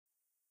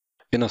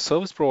In a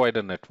service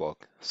provider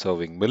network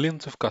serving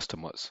millions of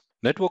customers,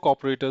 network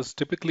operators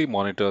typically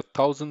monitor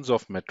thousands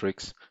of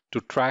metrics to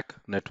track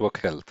network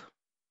health.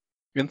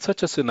 In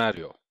such a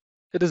scenario,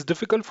 it is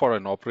difficult for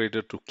an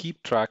operator to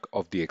keep track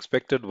of the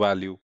expected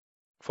value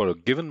for a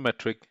given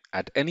metric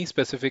at any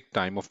specific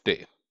time of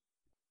day.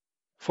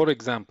 For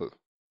example,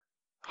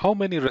 how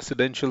many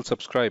residential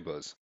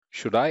subscribers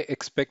should I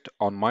expect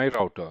on my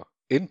router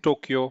in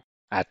Tokyo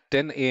at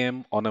 10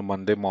 a.m. on a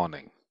Monday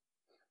morning?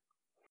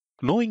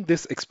 Knowing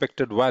this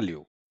expected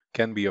value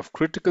can be of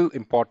critical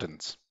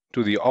importance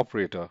to the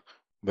operator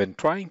when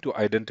trying to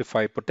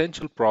identify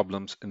potential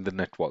problems in the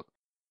network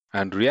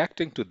and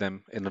reacting to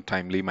them in a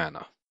timely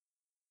manner.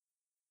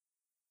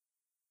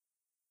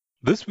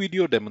 This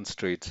video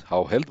demonstrates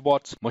how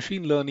HealthBot's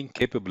machine learning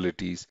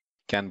capabilities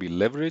can be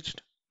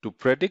leveraged to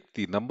predict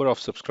the number of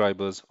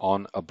subscribers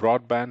on a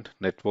broadband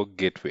network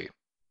gateway.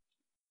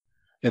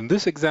 In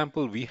this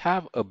example, we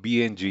have a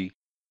BNG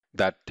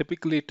that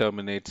typically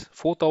terminates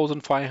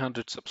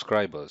 4,500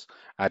 subscribers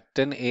at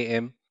 10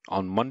 a.m.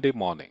 on Monday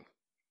morning.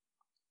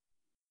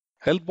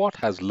 HealthBot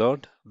has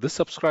learned this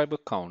subscriber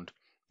count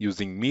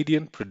using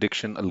median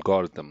prediction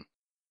algorithm,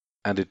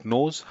 and it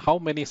knows how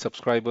many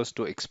subscribers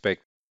to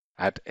expect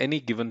at any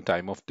given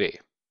time of day.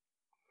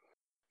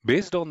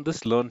 Based on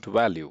this learned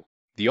value,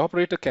 the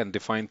operator can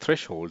define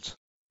thresholds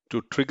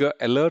to trigger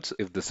alerts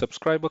if the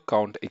subscriber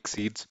count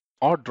exceeds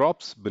or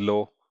drops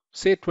below,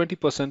 say,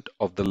 20%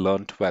 of the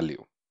learned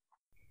value.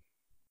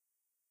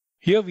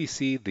 Here we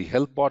see the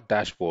HealthBot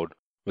dashboard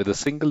with a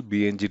single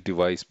BNG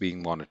device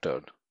being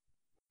monitored.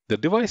 The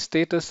device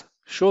status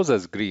shows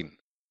as green,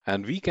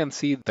 and we can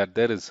see that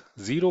there is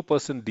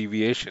 0%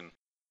 deviation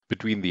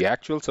between the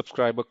actual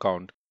subscriber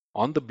count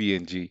on the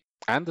BNG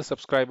and the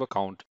subscriber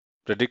count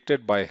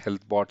predicted by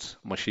HealthBot's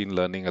machine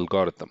learning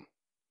algorithm.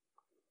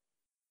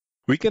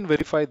 We can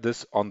verify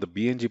this on the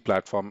BNG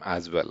platform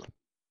as well.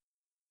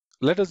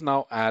 Let us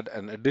now add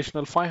an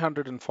additional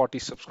 540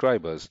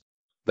 subscribers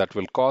that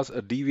will cause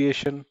a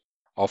deviation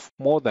of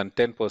more than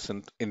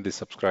 10% in the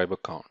subscriber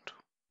count.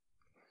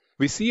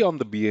 We see on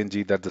the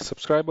BNG that the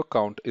subscriber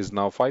count is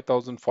now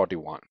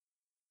 5,041.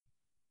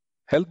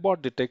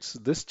 HealthBot detects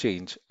this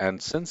change,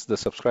 and since the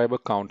subscriber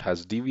count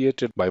has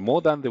deviated by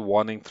more than the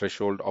warning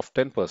threshold of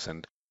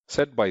 10%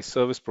 set by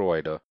service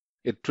provider,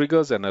 it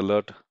triggers an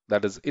alert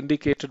that is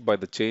indicated by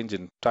the change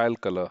in tile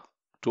color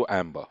to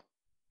amber.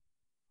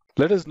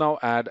 Let us now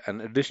add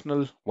an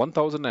additional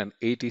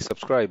 1,080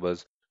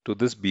 subscribers to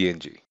this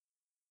BNG.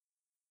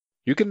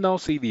 You can now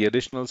see the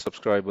additional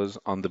subscribers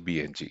on the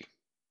BNG.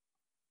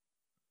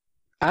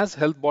 As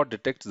HealthBot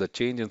detects the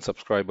change in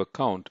subscriber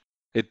count,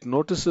 it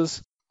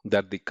notices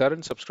that the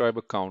current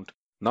subscriber count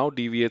now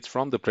deviates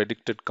from the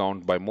predicted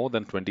count by more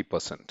than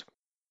 20%.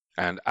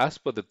 And as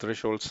per the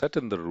threshold set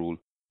in the rule,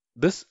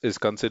 this is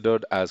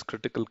considered as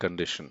critical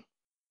condition.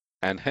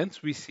 And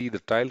hence we see the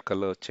tile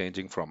color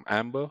changing from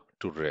amber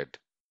to red.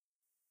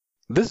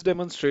 This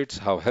demonstrates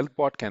how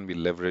HealthBot can be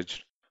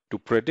leveraged to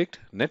predict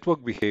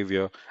network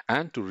behavior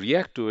and to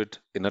react to it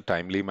in a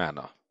timely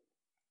manner.